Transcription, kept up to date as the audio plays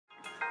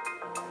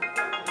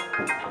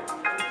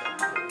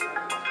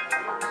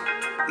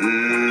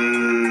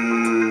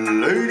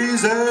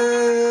Ladies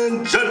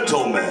and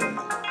gentlemen,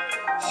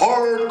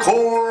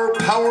 hardcore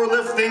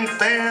powerlifting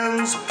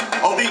fans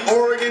of the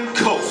Oregon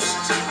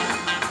coast,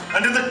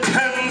 and in the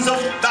tens of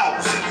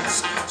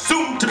thousands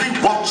soon to be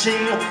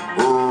watching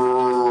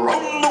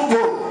around the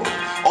world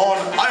on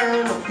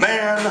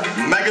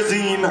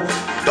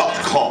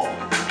IronManMagazine.com.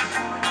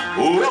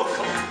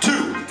 Welcome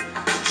to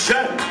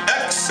Gen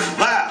X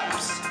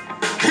Labs,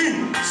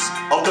 Kings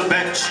of the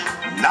Bench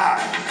 9,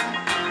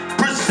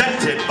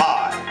 presented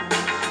by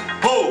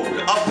BOAD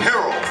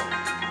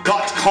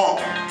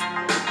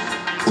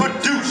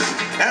produced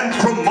and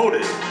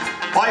promoted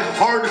by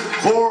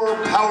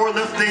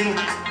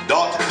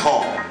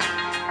HardcorePowerlifting.com.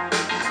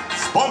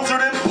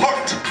 Sponsored in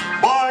part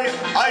by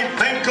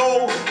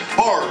Ivanko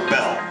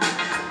Barbell,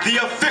 the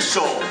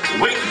official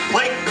weight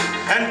plate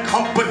and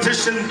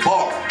competition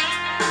bar.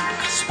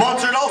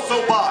 Sponsored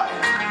also by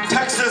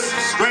Texas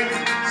Strength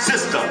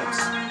Systems,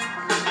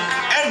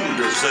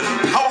 Anderson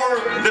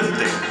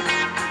Powerlifting,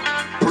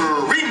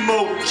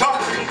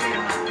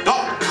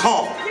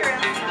 PrimoChalk.com,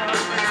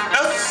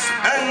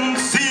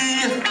 SNC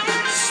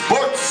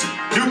Sports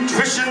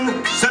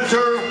Nutrition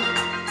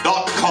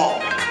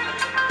Center.com.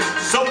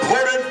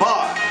 Supported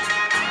by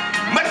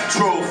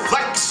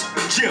Metroflex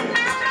Gym,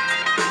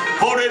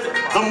 voted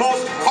the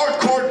most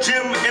hardcore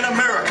gym in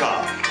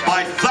America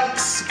by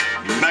Flex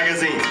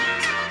Magazine,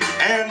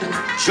 and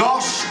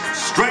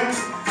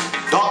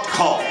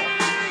JoshStrength.com.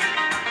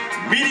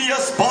 Media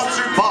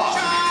sponsored by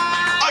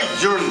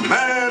Iron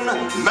Man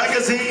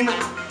Magazine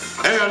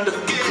and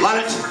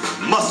Planet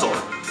Muscle.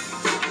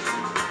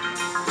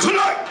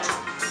 Tonight,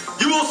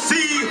 you will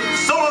see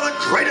some of the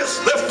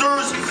greatest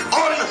lifters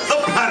on the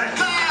planet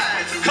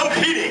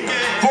competing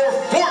for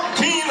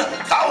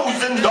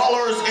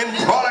 $14,000 in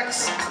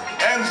products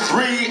and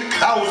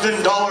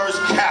 $3,000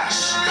 cash,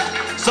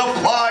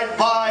 supplied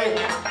by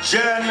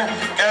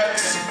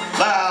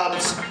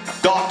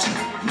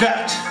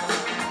GenXLabs.net.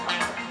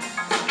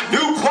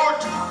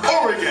 Newport,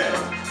 Oregon.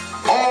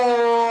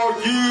 Are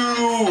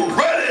you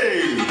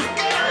ready?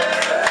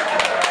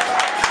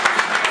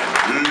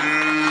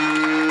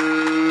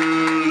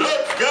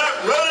 Let's get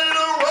ready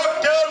to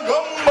rock and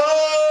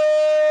rumble!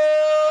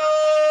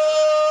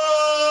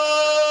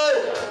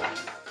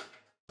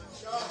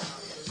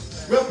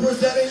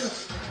 Representing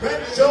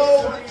Rancho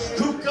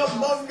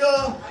Cucamonga,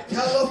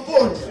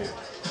 California,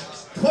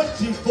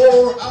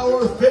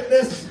 24-hour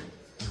fitness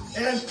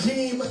and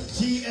Team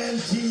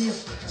TNT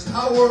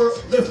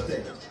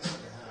Powerlifting.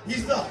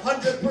 He's the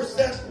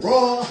 100%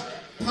 Raw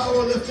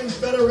Powerlifting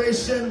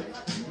Federation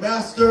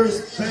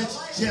Masters Bench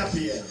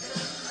Champion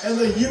and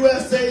the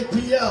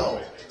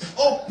USAPL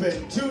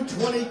Open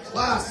 220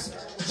 Class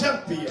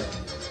Champion.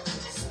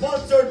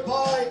 Sponsored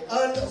by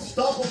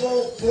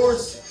Unstoppable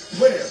Force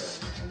Winner.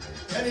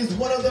 And he's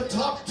one of the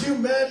top 2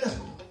 men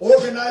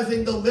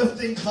organizing the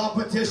lifting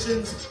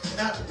competitions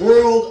at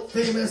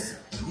world-famous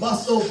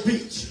Muscle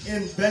Beach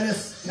in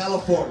Venice,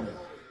 California.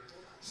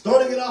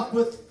 Starting it off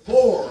with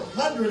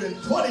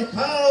 420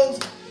 pounds,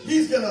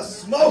 he's gonna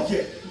smoke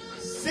it.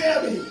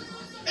 Sammy,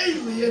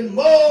 Alien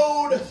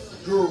Mode,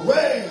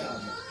 Jerame.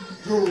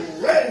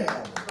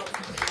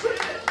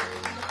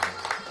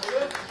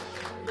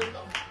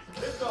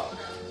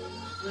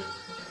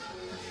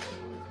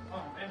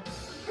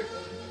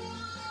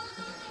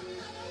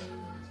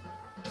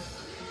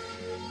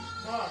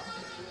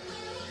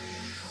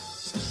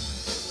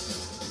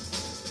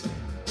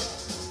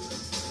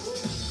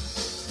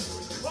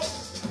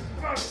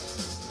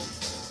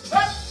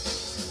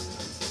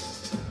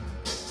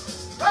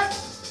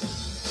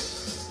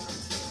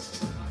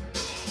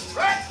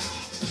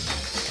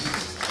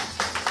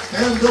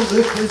 And the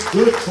lift is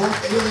good for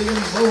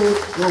Alien Mode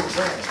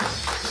Jerame.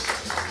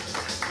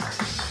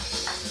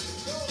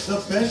 The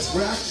bench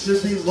rack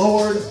should be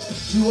lowered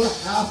to a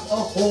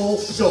whole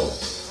shoulder.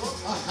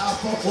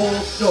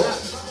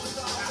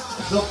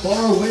 The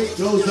bar weight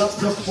goes up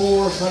to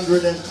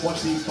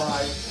 425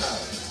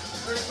 pounds.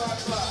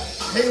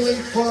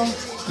 Hailing from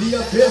the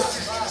Abyss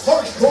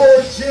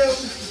Hardcore Gym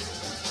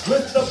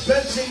with the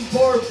Benching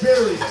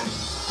Barbarian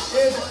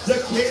in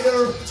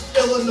Decatur,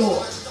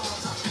 Illinois.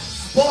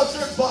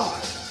 Sponsored by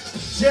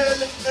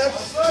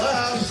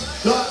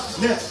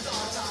GenXLabs.net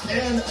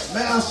and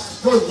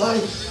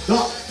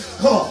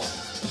MassForLife.com.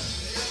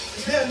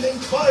 Standing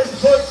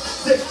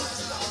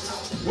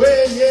 5'6",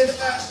 weighing in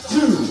at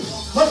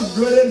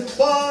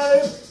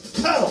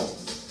 205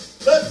 pounds.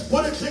 Let's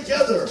put it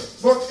together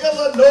for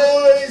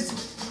Illinois'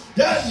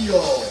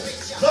 Daniel,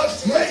 the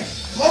Great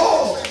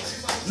Khal,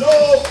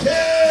 Locascio.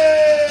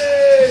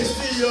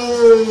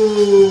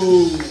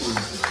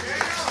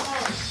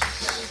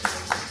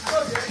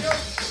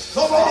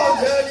 Come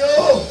on,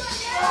 Daniel!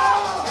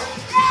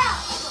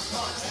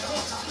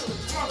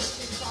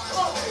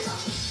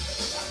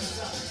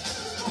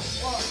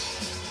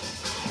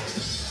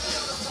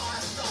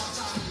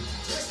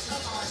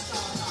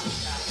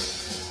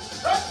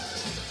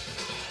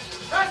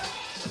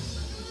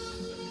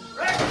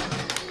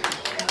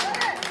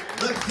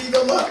 Let's see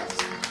the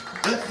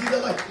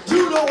left.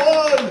 2 to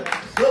 1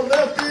 The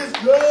left is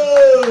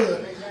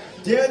good.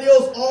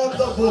 Daniel's on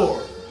the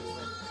board.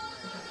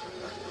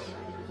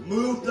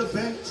 Move the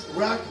bench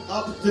rack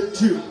up to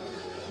 2.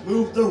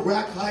 Move the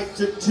rack height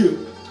to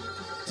 2.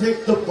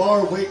 Take the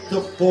bar weight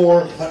to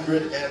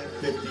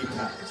 450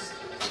 pounds.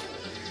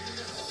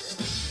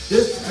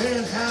 This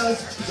man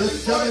has the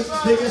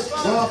 7th biggest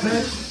raw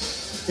bench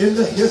in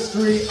the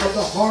history of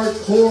the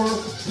Hardcore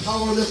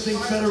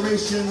Powerlifting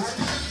Federation's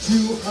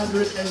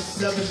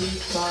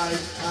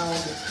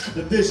 275-pound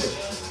division.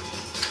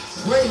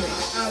 Training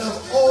out of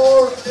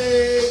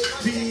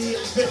RAB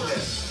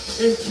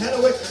Fitness in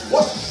Kennewick,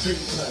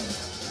 Washington.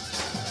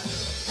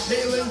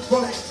 Hailing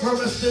from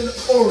Hermiston,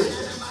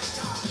 Oregon.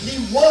 He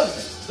won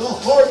the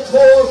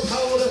Hardcore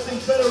Powerlifting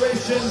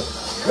Federation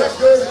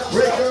Record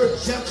Breaker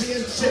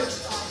Championship.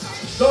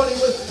 Starting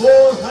with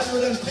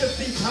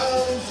 450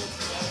 pounds,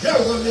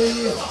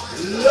 Jerame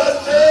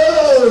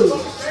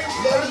Linnell.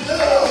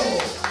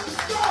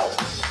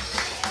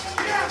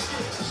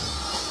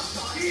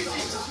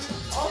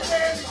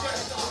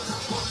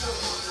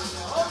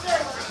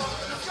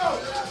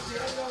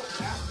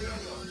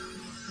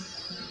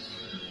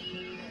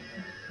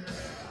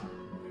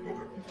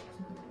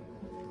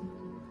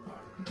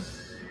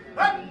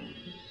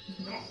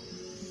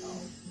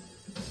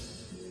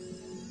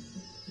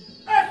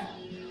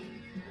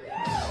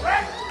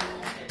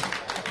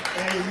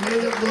 And he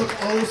made it look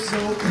oh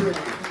so pretty.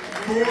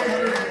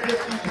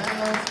 450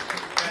 pounds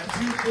at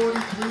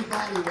 243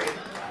 body weight.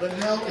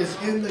 Linnell is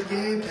in the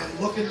game and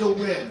looking to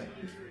win.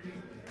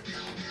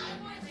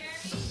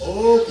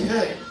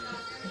 Okay.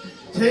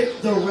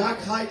 Take the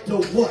rack height to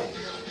 1.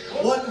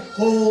 1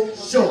 whole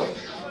showing.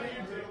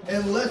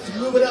 And let's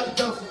move it up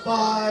to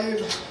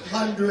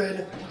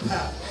 500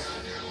 pounds.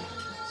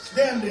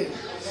 Standing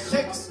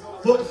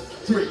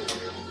 6'3".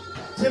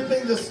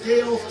 Tipping the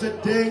scales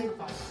today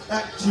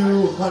at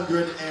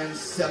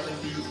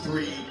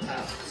 273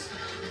 pounds.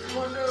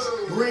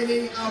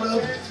 Training out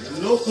of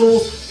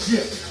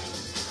Locascio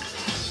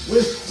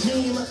with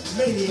Team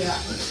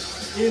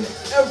Mejias in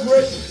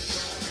Everett,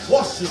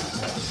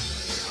 Washington.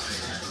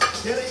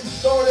 Getting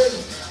started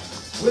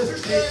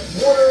with a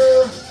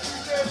quarter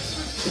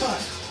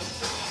time.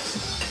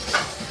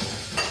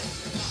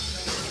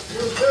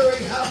 We're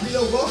very happy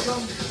to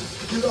welcome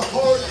to the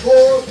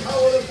Hardcore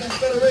Powerlifting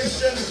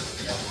Federation,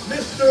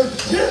 Mr.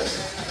 Tim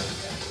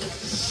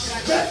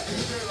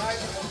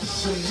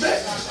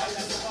Schmidt.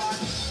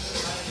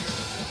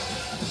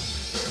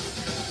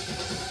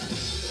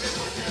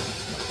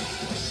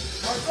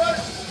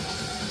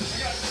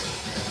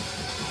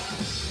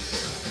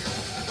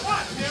 Come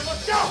on, Tim,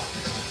 let's go!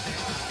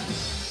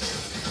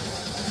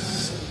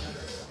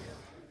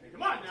 Hey,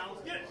 come on now,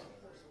 let's get it.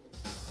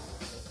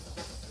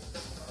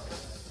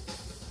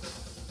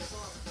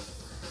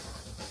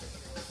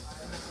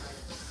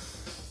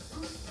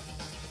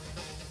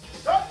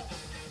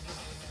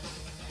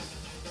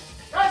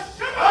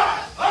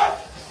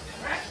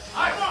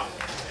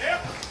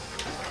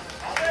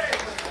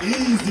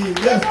 Easy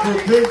lift for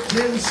Big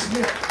Tim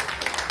Schmidt.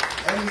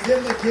 And he's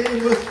in the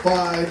game with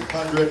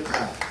 500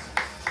 pounds.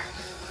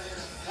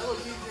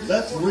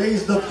 Let's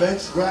raise the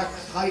bench rack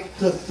height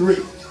to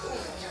 3.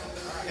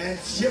 And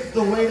shift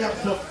the weight up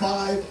to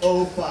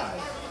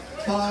 505.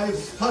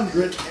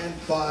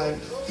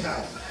 505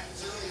 pounds.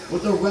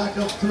 With a rack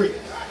of 3.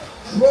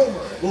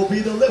 Kromer will be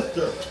the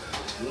lifter.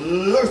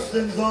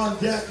 Larsen's on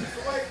deck.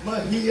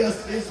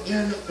 Mejias is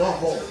in the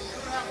hole.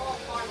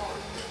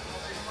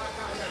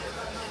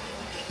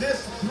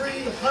 This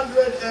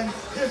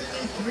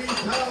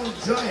 353-pound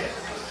giant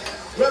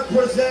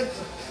represents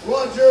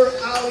Roger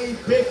Ali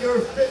Baker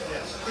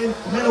Fitness in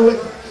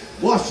Kennewick,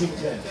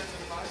 Washington.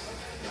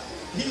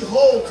 He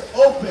holds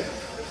open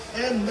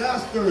and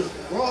masters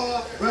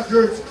raw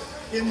records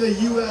in the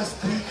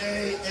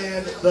USPA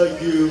and the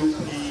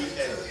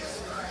UPA.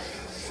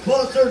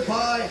 Sponsored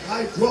by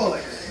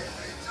Hydraulics.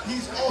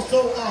 He's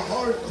also a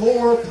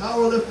Hardcore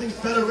Powerlifting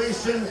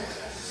Federation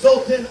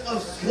Sultan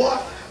of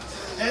Squat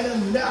and a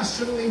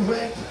nationally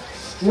ranked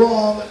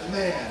strong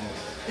man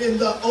in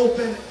the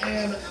Open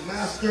and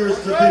Masters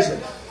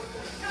division.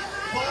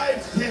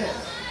 5'10",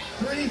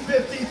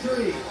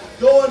 353,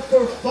 going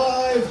for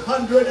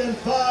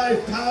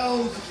 505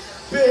 pounds,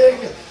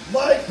 Big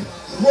Mike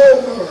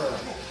Kromer.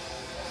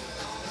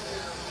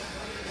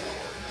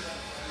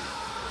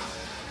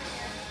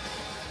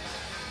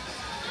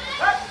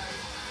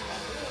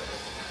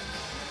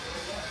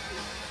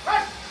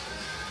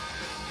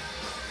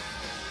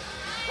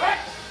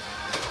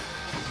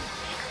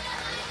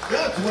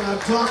 That's what I'm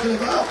talking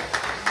about.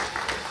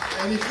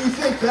 And if you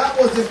think that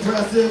was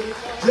impressive,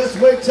 just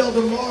wait till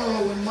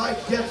tomorrow when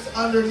Mike gets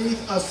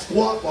underneath a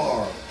squat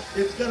bar.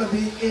 It's going to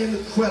be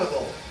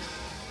incredible.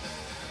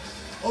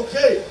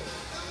 Okay.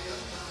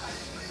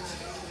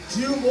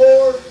 2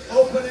 more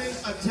opening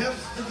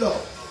attempts to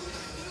go.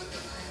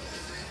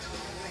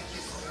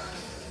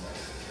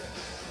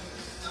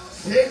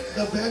 Take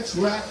the bench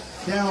rack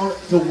down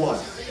to 1.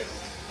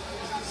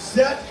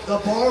 Set the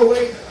bar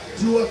weight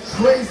to a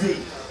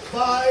crazy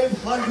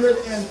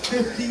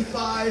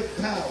 555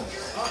 pounds.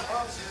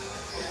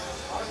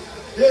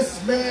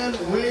 This man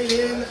weighed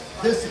in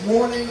this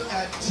morning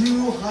at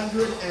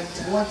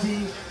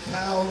 220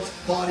 pounds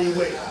body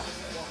weight.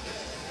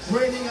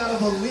 Training out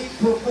of Elite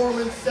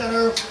Performance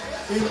Center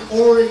in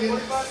Oregon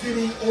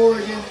City,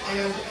 Oregon,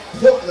 and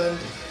Portland,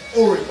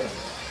 Oregon.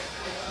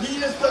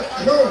 He is the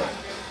current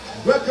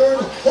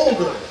record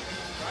holder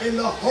in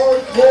the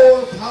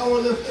Hardcore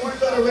Powerlifting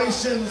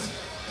Federation's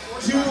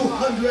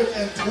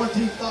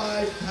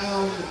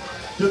 225-pound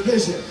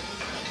division.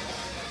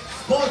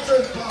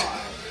 Sponsored by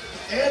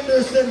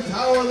Anderson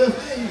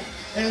Powerlifting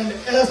and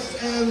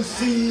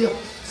SNC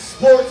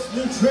Sports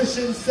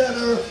Nutrition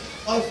Center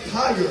of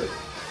Tigard.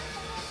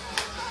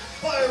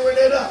 Firing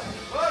it up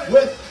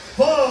with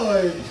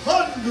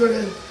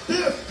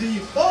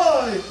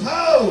 555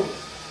 pounds.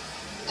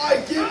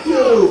 I give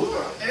you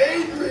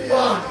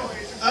Adrian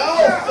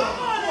Alpha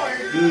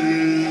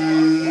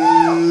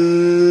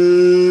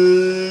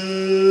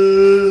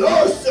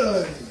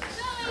Larsen.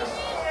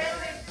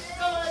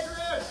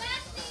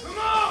 Come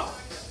on!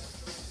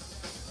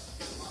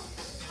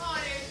 Come on,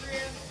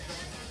 Adrian.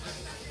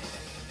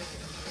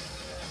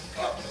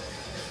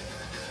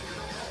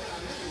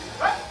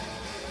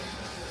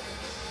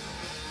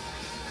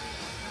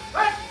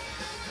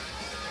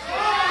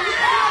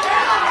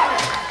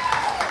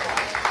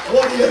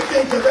 What do you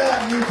think of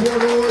that,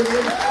 Newport,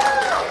 Oregon?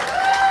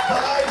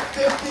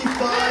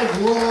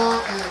 555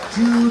 raw at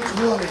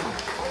 220.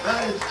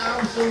 That is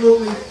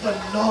absolutely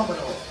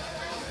phenomenal.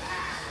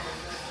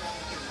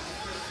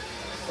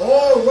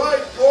 All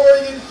right,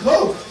 Oregon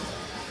coach.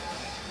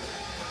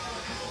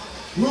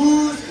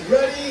 Who's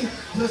ready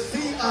to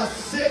see a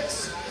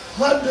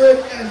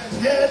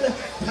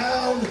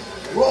 610-pound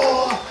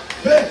raw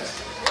bench?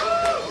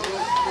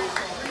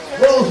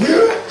 Well,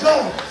 here it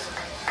comes.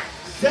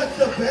 Set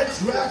the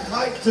bench rack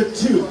height to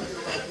 2.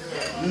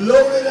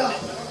 Load it up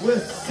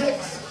with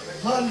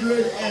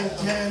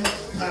 610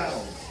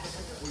 pounds.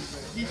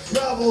 He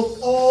traveled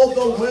all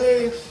the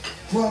way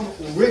from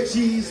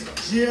Richie's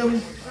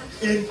Gym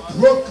in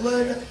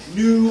Brooklyn,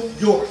 New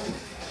York.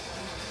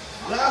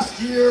 Last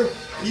year,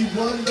 he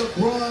won the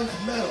bronze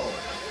medal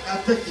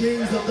at the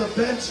Kings of the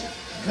Bench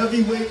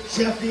Heavyweight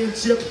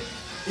Championship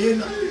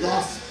in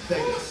Las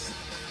Vegas.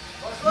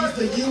 He's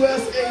the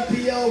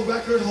USAPL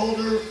record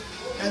holder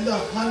and the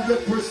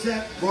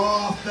 100%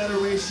 Raw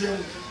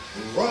Federation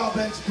Raw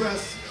Bench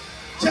Press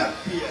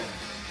champion,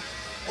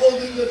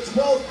 holding the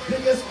 12th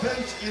biggest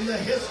bench in the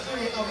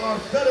history of our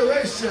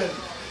federation.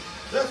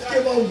 Let's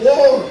give a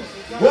warm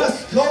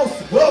West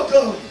Coast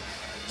welcome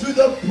to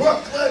the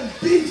Brooklyn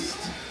Beast,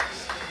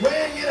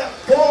 weighing in at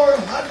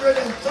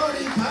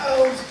 430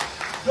 pounds,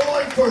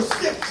 going for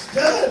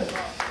 610,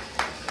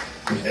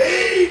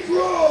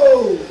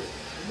 Pedro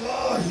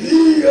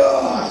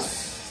Mejias.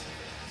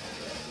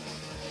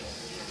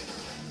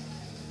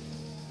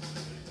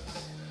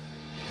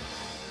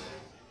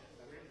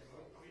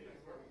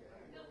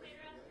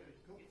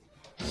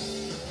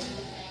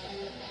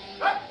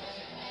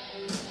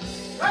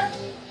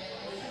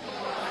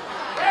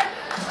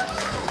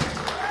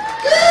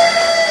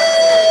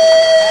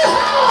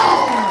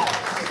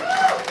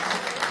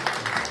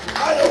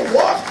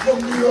 From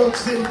New York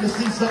City to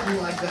see something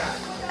like that.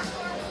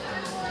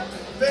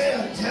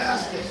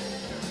 Fantastic.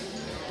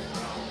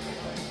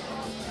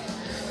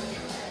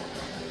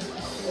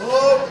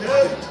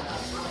 Okay,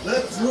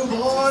 let's move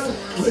on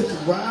with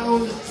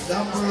round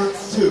number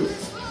 2.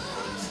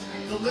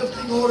 The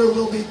lifting order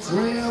will be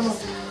Jerame,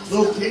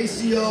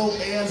 Locascio,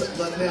 and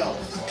Linnell.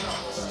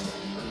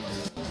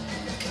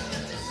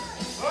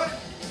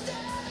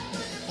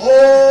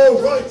 All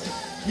right,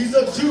 he's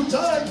a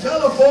 2-time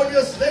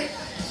California State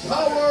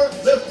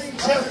powerlifting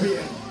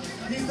champion.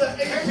 He's the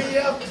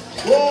APF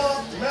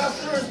Raw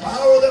Masters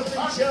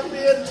powerlifting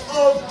champion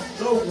of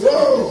the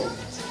world.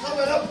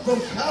 Coming up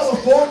from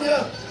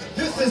California,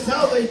 this is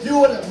how they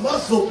do it at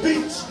Muscle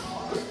Beach.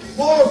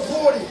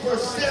 440 for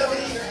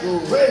Sammy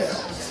Great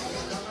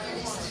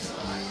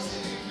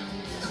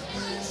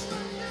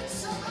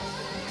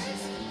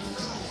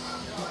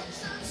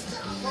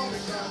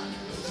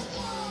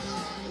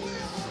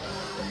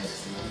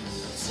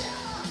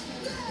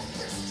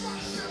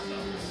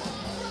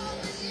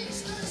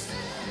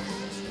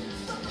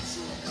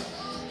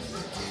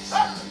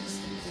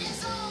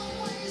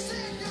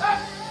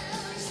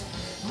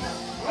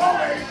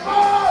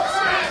Khal.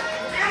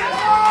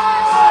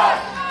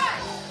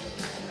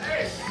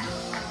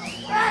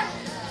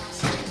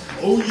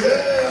 Oh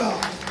yeah!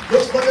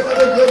 Looks like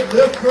another good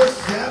lift for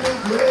Sammy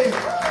Great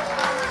Khal.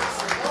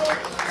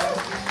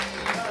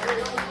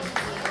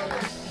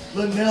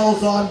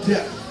 Linnell's on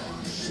deck.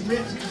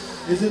 Schmidt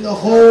is in the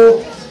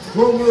hole.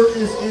 Kromer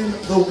is in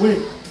the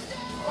wing.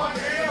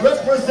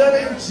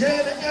 Representing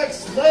Gen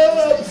X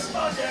Labs,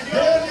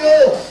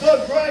 Daniel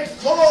the Great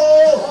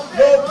Khal,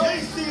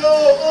 Locascio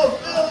of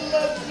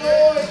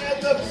Illinois,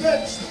 and the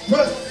bench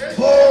press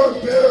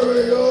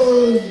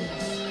barbarian.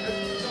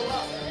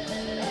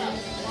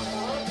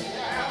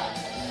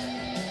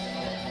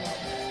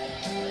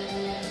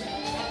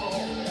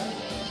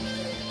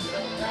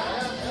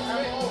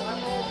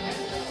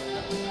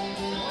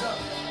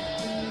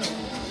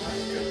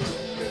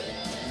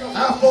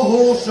 half a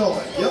whole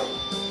showing. Yep.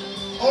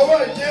 All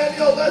right,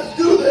 Daniel, let's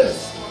do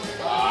this.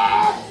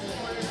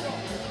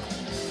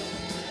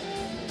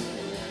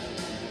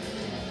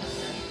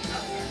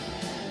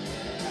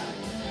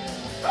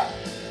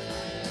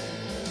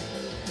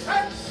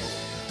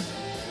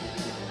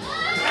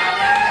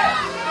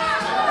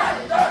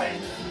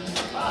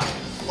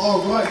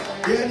 All right,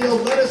 Daniel,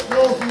 let us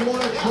know if you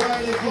want to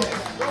try it again.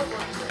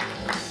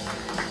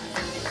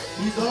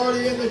 He's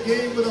already in the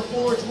game with a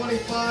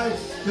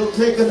 425. He'll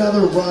take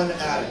another run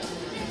at it.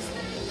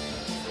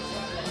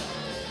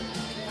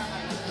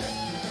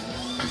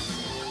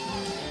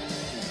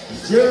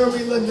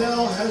 Jerame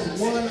Linnell has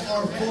won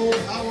our full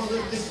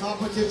powerlifting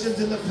competitions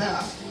in the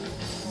past.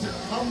 To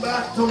come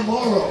back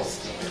tomorrow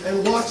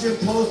and watch him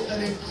post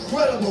an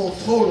incredible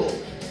total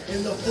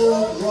in the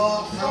full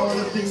draw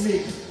powerlifting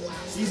meet.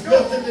 He's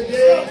lifting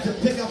today to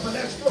pick up an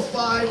extra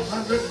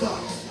 $500.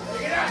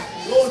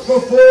 Going for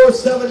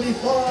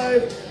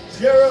 475,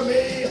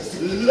 Jerame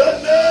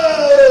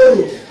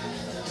Linnell.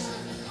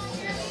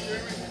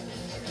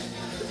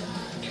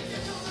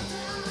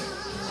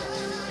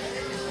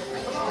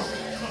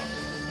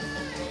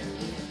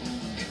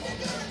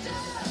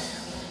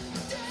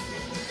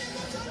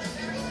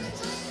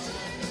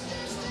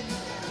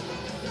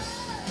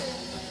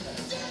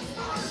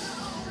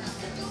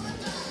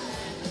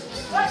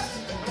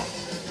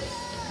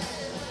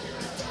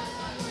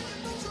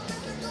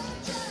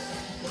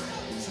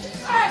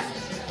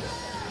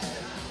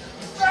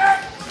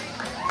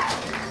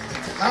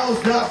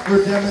 How's that for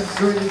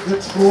demonstrating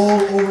control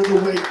over the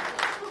weight?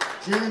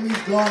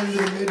 Jerame's gone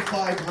into the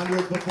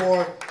mid-500s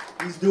before.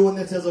 He's doing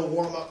this as a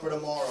warm-up for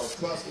tomorrow.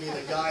 Trust me,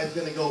 the guy's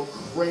going to go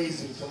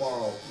crazy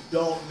tomorrow.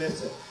 Don't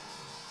miss it.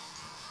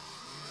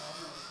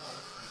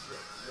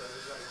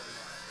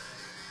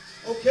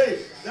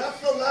 Okay, that's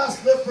the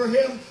last lift for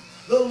him.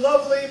 The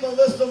lovely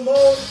Melissa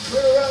Moan,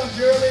 turn around,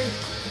 Jerame,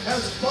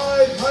 has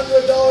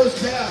 $500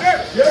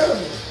 cash.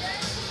 Jerame,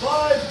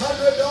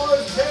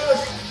 $500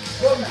 cash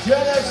from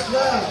Gen X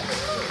Lab.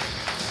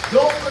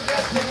 Don't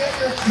forget to get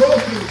your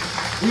trophies.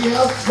 We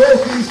have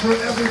trophies for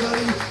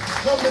everybody.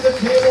 Come to the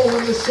table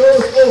when the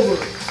show's over.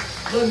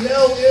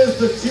 Linnell is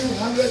the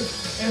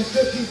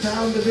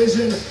 250-pound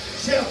division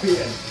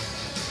champion.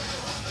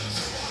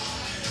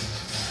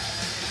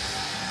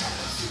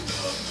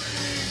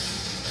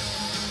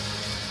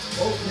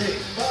 Okay,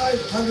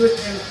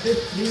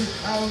 515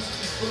 pounds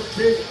for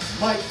Big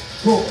Mike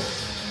Kromer.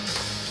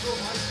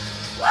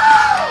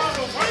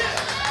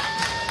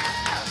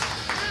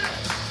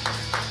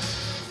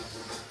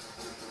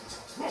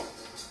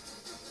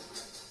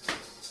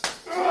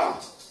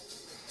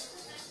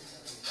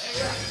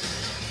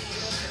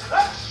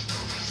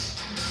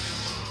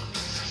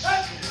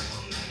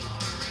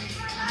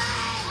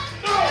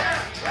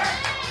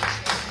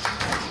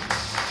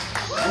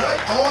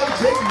 Right on,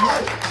 Big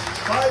Mike.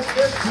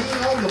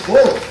 515 on the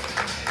board.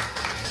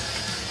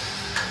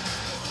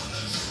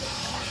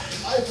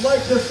 I'd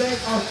like to thank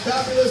our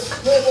fabulous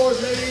scoreboard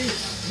lady,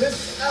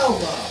 Miss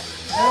Alma,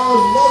 and our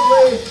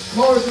lovely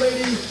card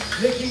lady,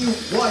 Nikki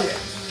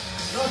Wyatt.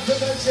 Not to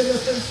mention the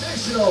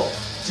sensational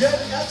Gen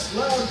X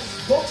Lab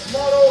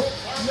spokesmodel,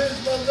 Ms.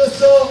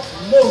 Melissa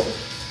Moon.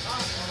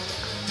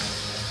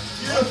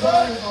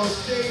 Unifying our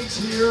stage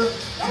here.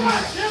 Come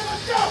on, Tim,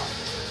 let's go!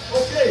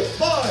 Okay,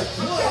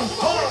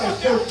 525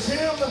 for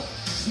Tim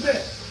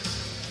Schmidt.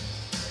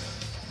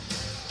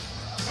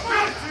 Come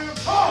on, Tim!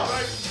 All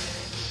right.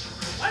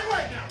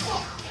 Lightweight now, come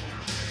on!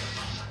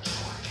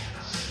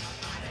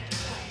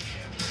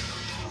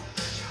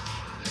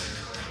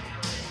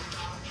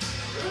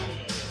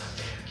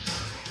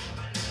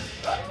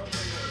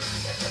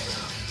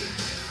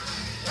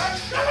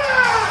 Come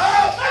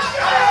on! Let's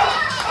go!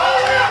 All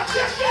the way up,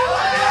 Tim!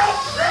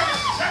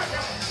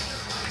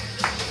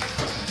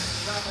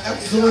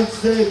 Excellent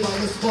save by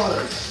the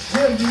spotters.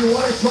 Tim, do you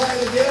want to try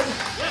it again?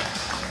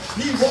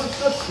 He wants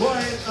to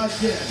try it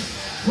again.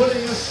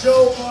 Putting a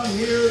show on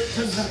here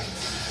tonight.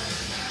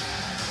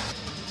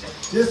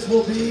 This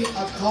will be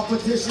a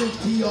competition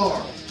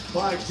PR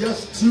by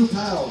just 2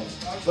 pounds.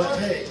 But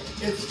hey,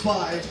 it's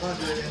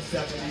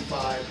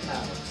 575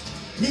 pounds.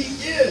 He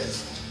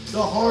is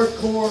the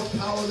Hardcore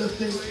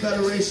Powerlifting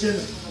Federation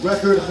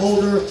record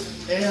holder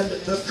and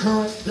the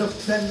current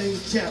defending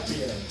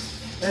champion.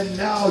 And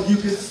now you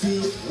can see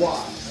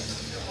why.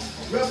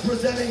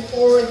 Representing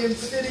Oregon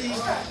City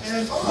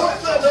and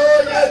Portland,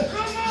 Oregon.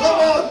 Come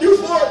on,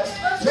 Newport.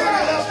 Turn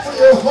it up for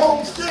your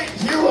home state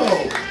hero,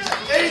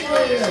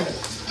 Adrian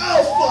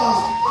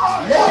Alpha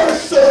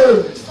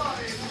Larsen.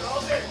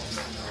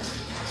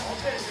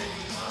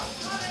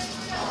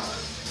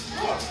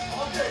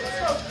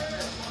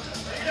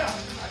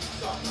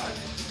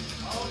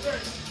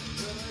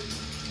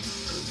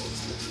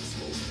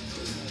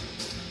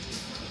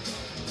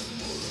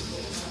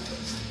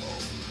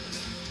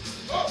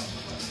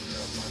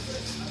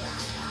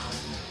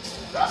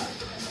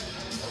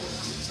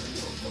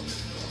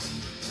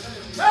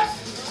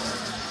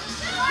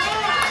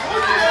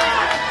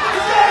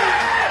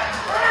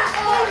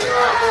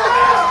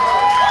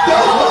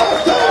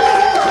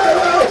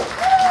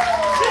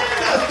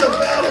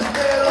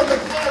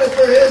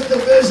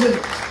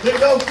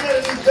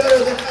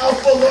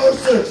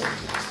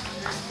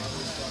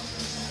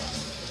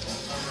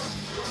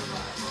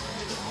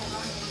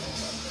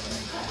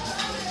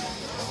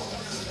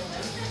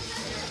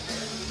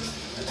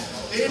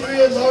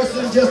 Adrian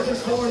Larsen just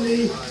informed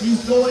me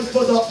he's going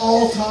for the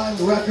all-time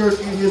record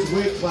in his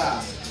weight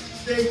class.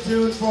 Stay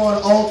tuned for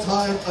an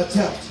all-time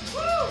attempt.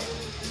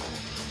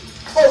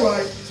 All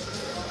right,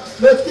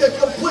 let's get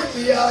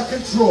completely out of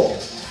control.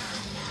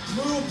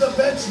 Move the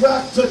bench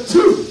rack to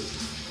 2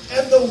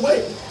 and the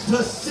weight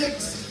to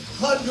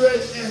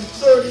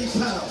 630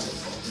 pounds.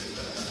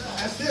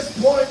 At this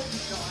point,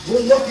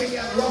 we're looking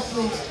at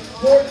roughly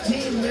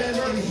 14 men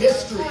in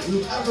history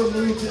who've ever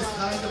moved this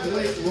kind of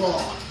weight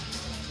raw.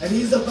 And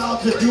he's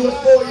about to do it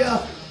for you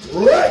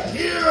right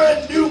here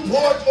in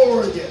Newport,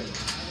 Oregon.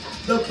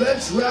 The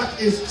bench rack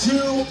is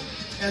 2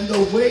 and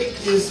the weight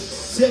is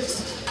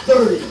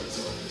 630.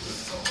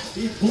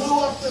 He blew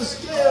up the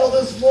scale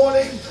this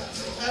morning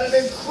at an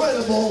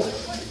incredible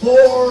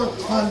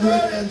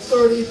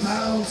 430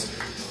 pounds.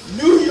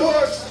 New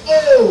York's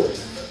own,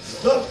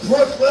 the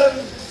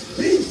Brooklyn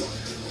Beast,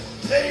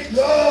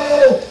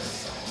 Pedro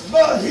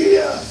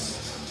Mejias.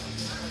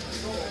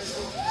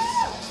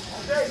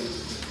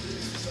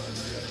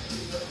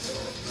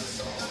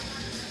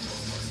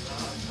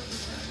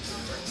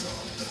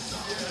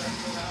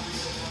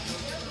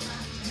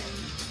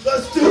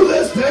 Let's do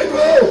this,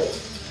 Pedro!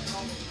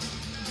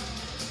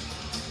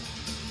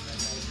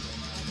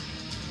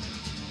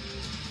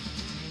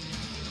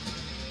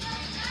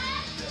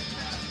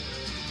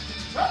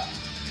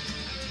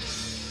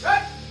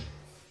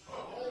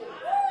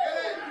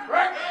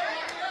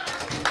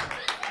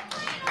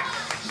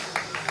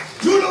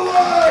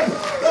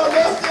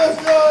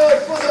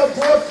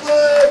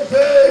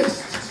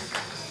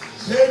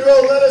 Pedro,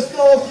 let us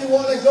know if you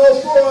want to go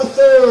for a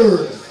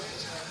third.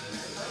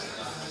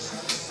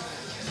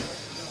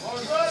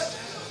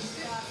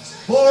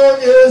 Bar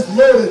is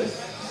loaded.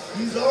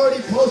 He's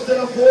already posted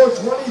a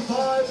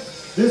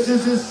 425. This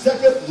is his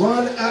second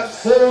run at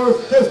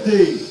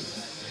 450.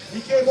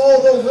 He came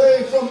all the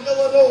way from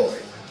Illinois.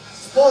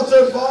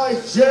 Sponsored by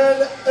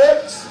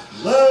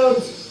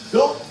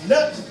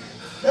GenXLabs.net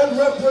and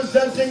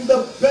representing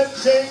the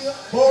benching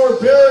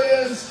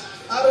barbarians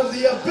out of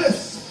the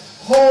Abyss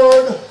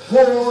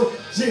Hardcore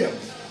Gym.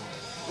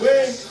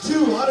 Weighing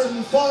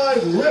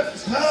 205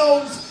 ripped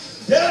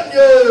pounds,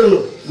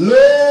 Daniel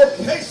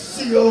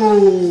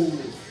Locascio.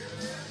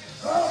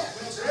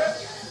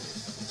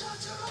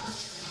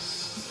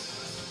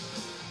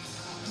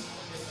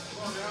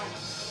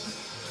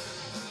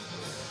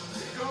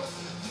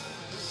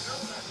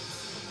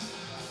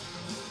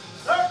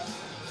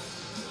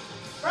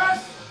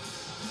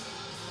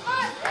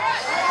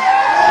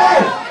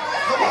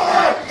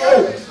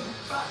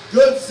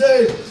 Good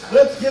save.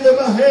 Let's give him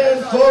a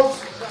hand, folks.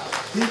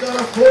 He got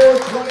a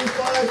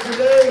 425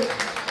 today,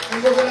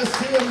 and we're going to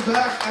see him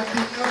back at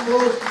the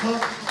Emerald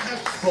Cup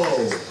Expo.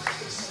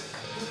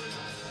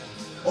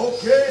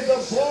 Okay, the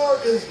bar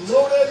is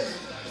loaded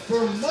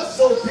for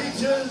Muscle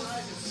Beach's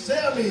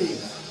Sammy,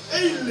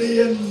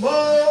 Alien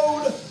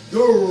Mode,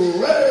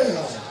 Jerame.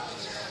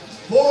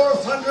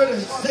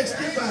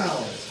 460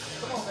 pounds.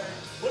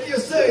 What do you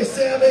say,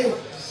 Sammy?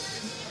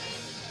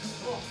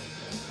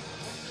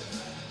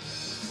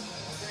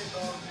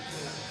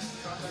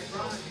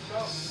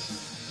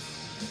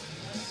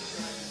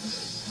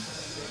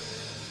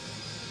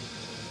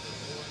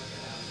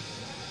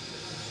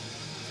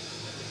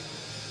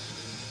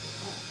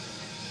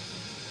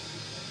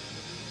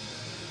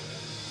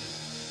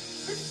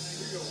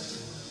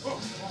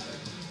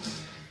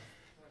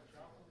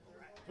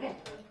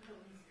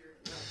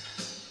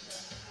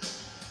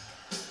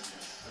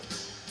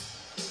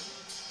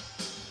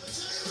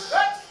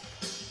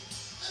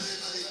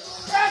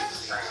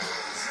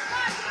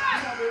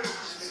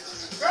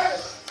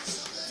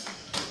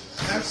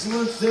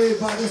 Excellent save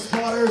by the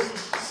spotters.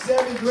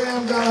 Sammy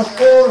Graham got a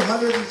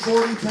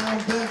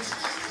 440-pound bench.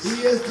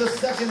 He is the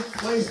second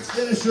place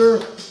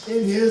finisher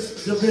in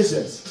his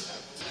division.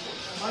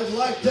 I'd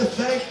like to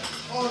thank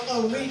our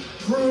elite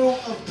crew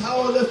of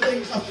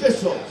powerlifting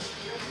officials.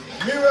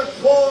 Mira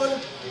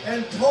Kwon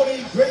and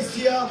Tony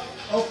Gracia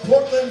of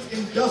Portland's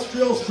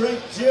Industrial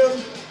Strength Gym,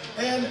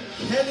 and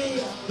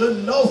Kenny the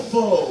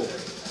Nofo,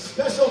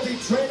 specialty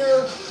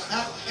trainer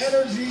at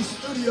Energy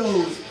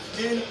Studios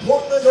in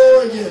Portland,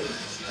 Oregon,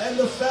 and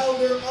the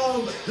founder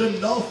of the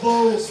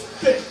Nofo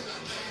Fit.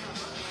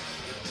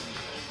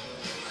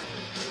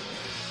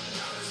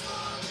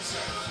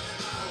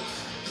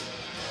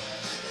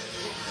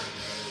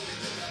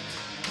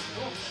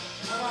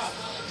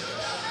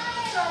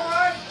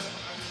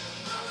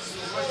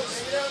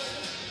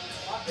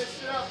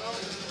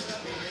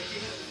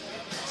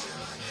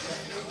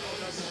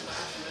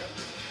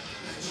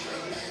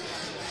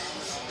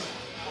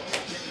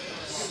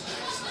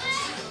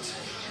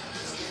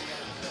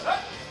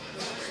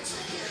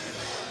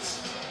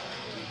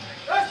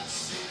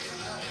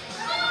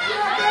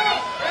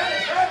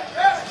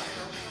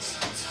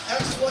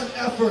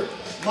 Effort.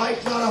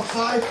 Mike got a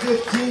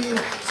 515.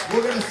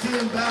 We're going to see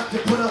him back to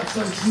put up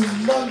some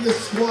humongous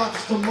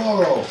squats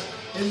tomorrow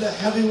in the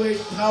Heavyweight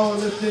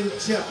Powerlifting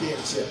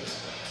Championship.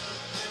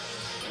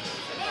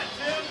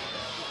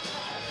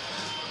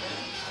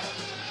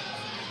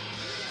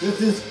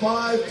 This is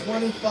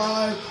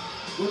 525.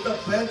 with a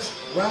bench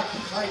rack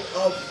height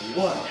of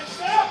 1.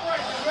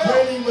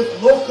 Training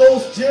with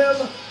Locos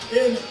Gym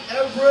in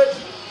Everett,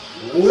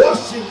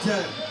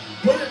 Washington.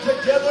 Put it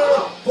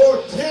together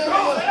for Tim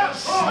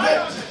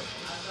Schmidt.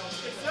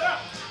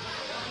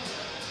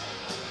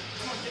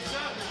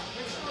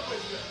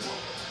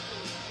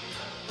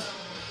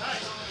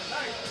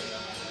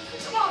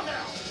 Come on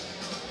now.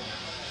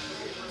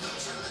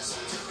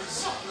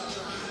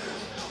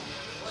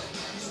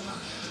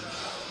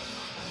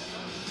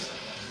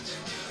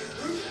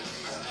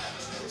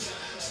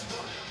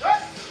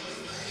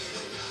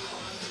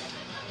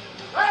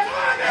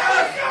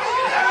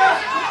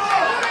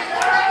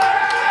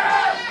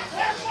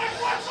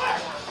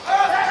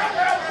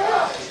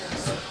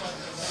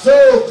 So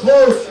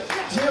close.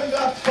 Tim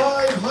got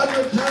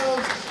 500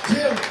 pounds.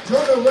 Tim,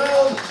 turn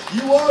around.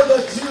 You are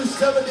the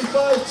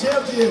 275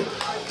 champion.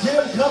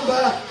 Tim, come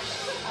back.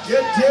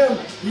 Get Tim.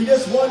 He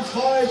just won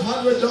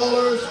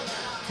 $500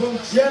 from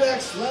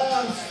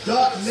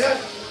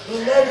GenXLabs.net. The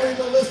lovely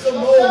Melissa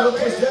Moe will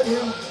present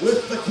him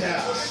with the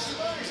cash.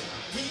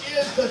 He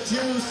is the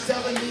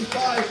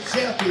 275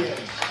 champion.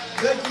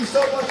 Thank you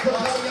so much for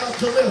coming out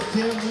to lift,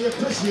 Tim. We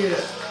appreciate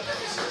it.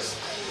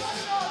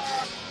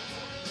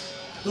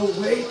 The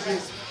weight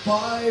is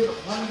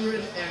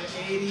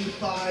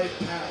 585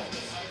 pounds.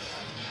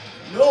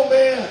 No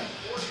man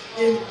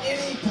in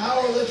any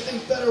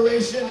powerlifting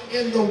federation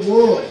in the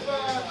world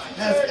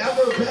has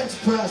ever bench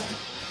pressed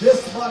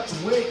this much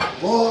weight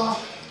raw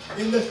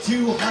in the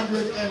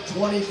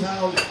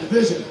 220-pound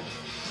division.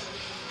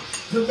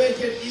 To make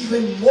it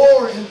even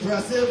more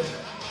impressive,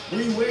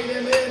 we weighed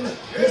him in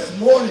this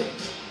morning,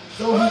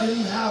 so he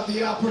didn't have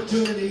the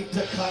opportunity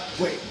to cut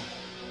weight.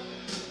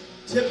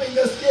 Tipping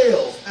the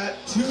scales at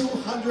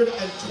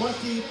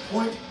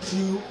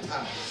 220.2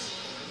 pounds.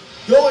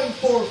 Going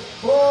for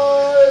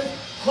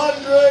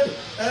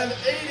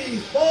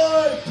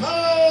 585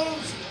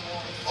 pounds,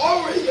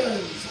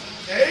 Oregon's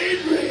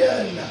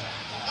Adrian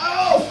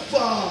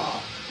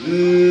Alpha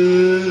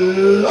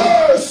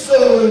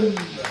Larsen.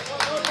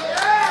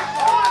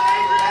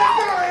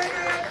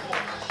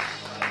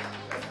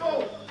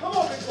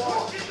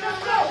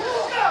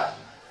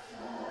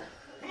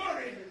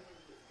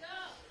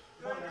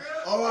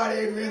 All right,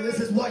 Adrian, this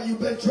is what you've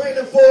been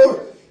training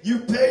for. You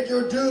paid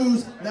your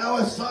dues. Now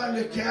it's time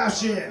to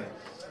cash in.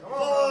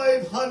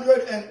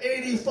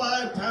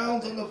 585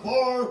 pounds on the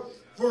bar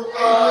for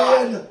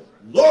Adrian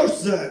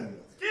Larsen.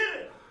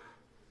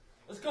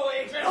 Let's go,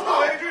 Adrian. Come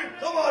on, Adrian.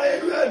 Come on,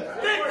 Adrian.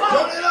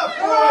 Turn it up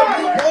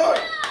for Newport.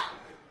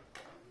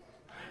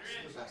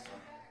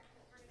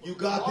 You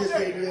got this,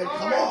 Adrian.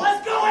 Come on.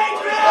 Let's go,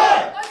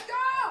 Adrian. Let's go!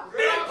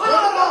 Turn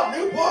it up,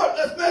 Newport.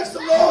 Let's make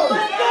some noise.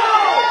 Let's go.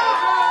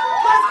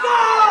 Let's go.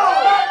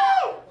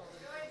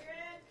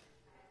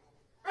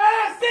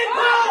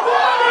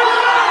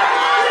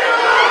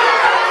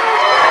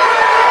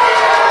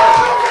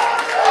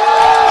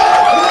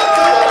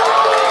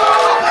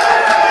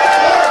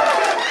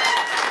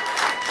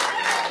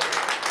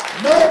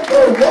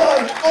 Number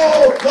 1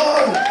 all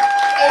time,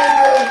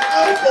 Adrian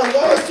Alpha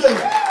Larsen.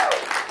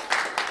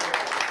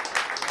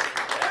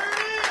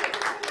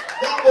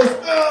 That was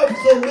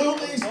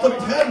absolutely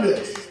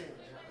stupendous.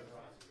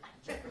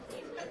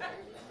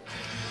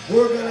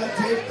 We're going to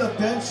take the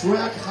bench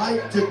rack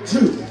height to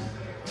 2.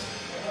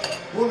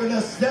 We're going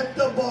to set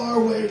the bar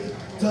weight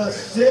to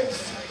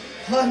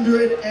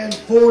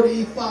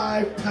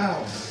 645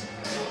 pounds.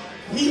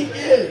 He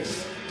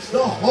is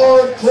the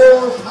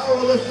Hardcore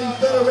Powerlifting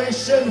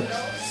Federation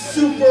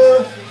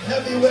Super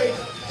Heavyweight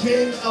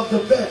King of the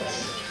Bench.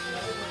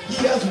 He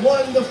has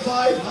won the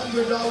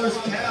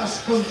 $500 cash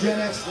from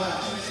GenX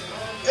Labs.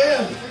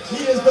 And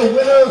he is the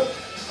winner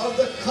of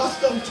the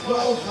custom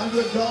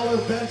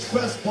 $1,200 bench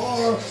press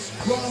bar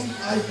from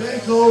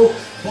Ivanko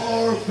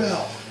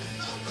Barbell.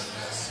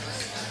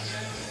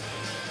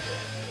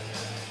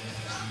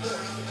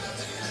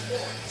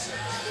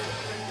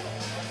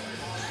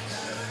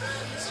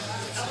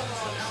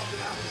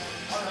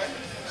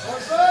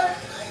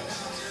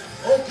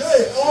 Okay,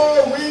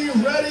 are we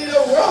ready to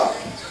rock?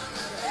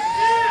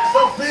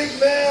 The big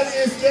man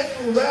is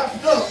getting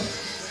wrapped up.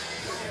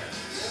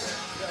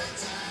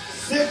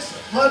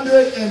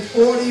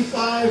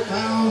 645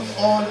 pounds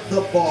on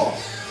the bar.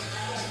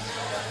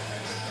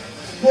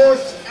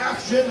 Sports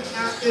action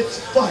at its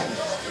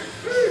finest.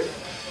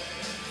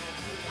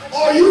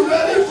 Are you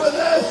ready for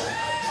this?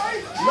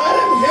 Let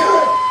him hear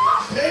it.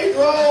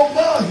 Pedro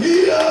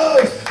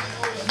Mejias.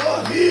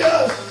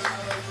 Mejias.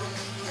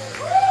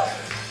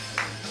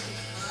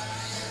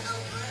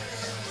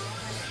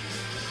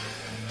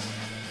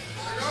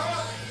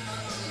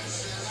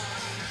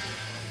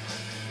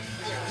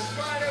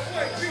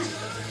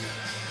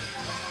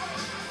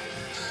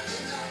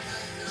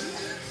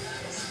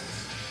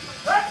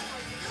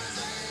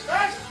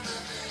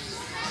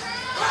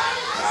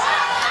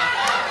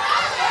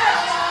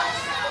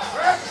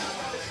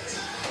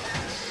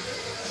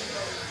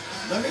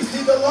 Let me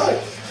see the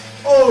lights.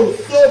 Oh,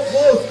 so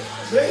close.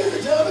 Ladies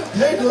and gentlemen,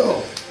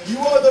 Pedro, you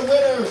are the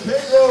winner.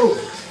 Pedro,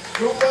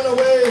 don't run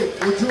away.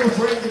 We're too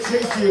afraid to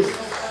chase you.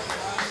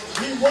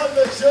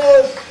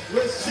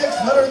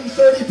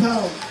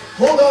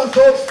 on,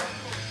 folks.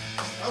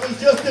 I was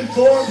just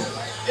informed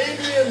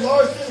Adrian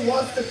Larsen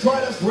wants to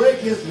try to break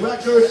his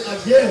record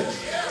again.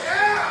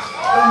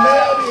 The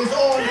man is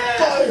on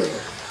fire.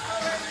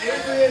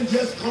 Adrian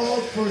just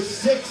called for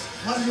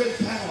 600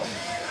 pounds.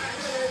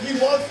 He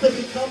wants to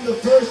become the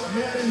first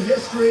man in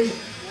history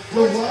to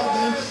raw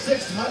bench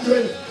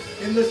 600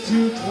 in the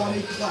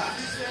 220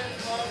 class.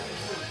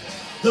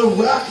 The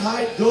rack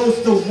height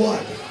goes to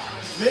 1.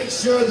 Make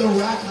sure the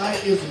rack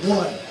height is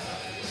 1.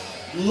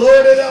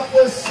 Load it up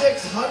with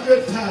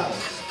 600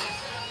 pounds.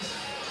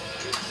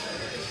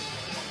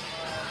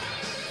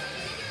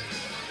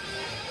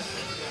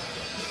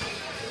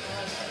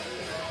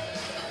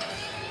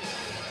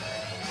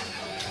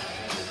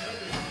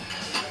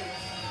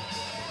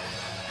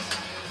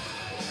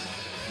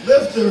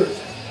 Lifters,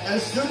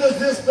 as soon as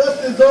this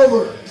lift is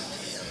over,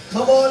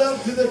 come on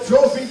up to the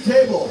trophy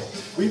table.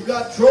 We've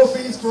got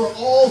trophies for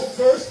all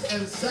first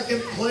and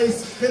second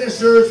place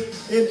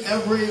finishers in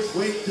every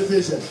weight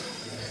division.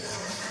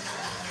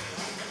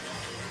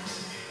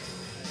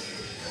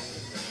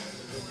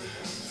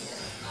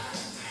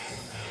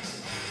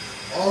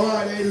 All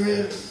right,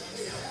 Adrian,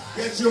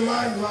 get your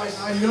mind right.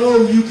 I know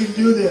you can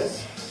do this.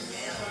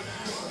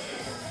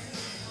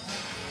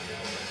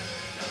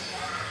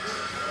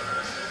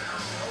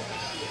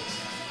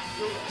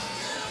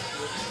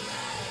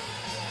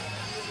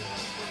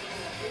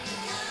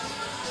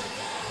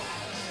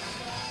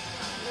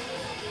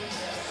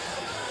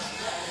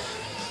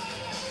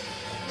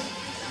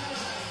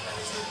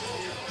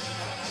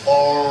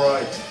 All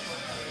right,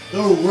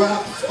 the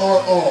wraps are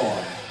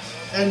on.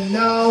 And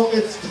now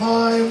it's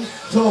time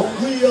to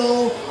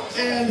wheel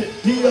and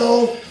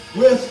deal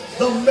with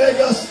the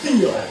Mega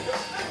Steel.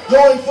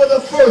 Going for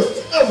the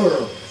first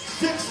ever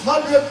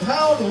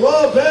 600-pound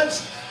raw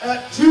bench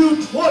at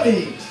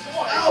 220.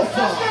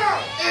 Alpha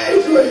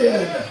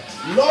Adrian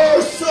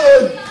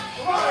Larsen.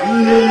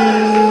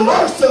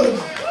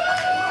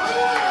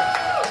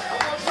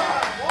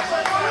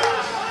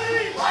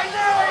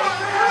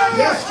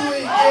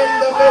 History in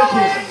the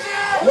making.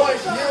 Right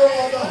here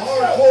on the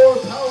hardcore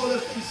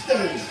powerlifting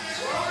stage.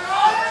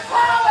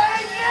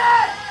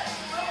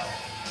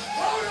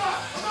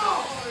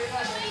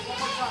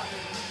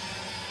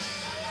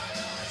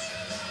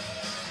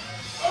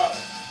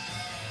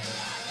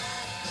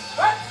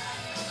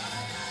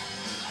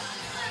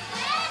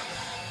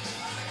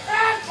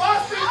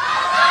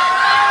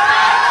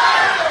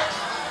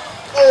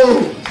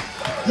 Oh,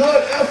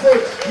 good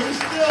effort. He's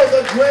still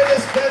the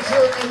greatest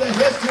bencher in the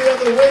history of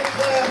the weight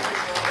class,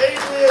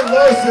 Adrian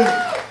Larsen.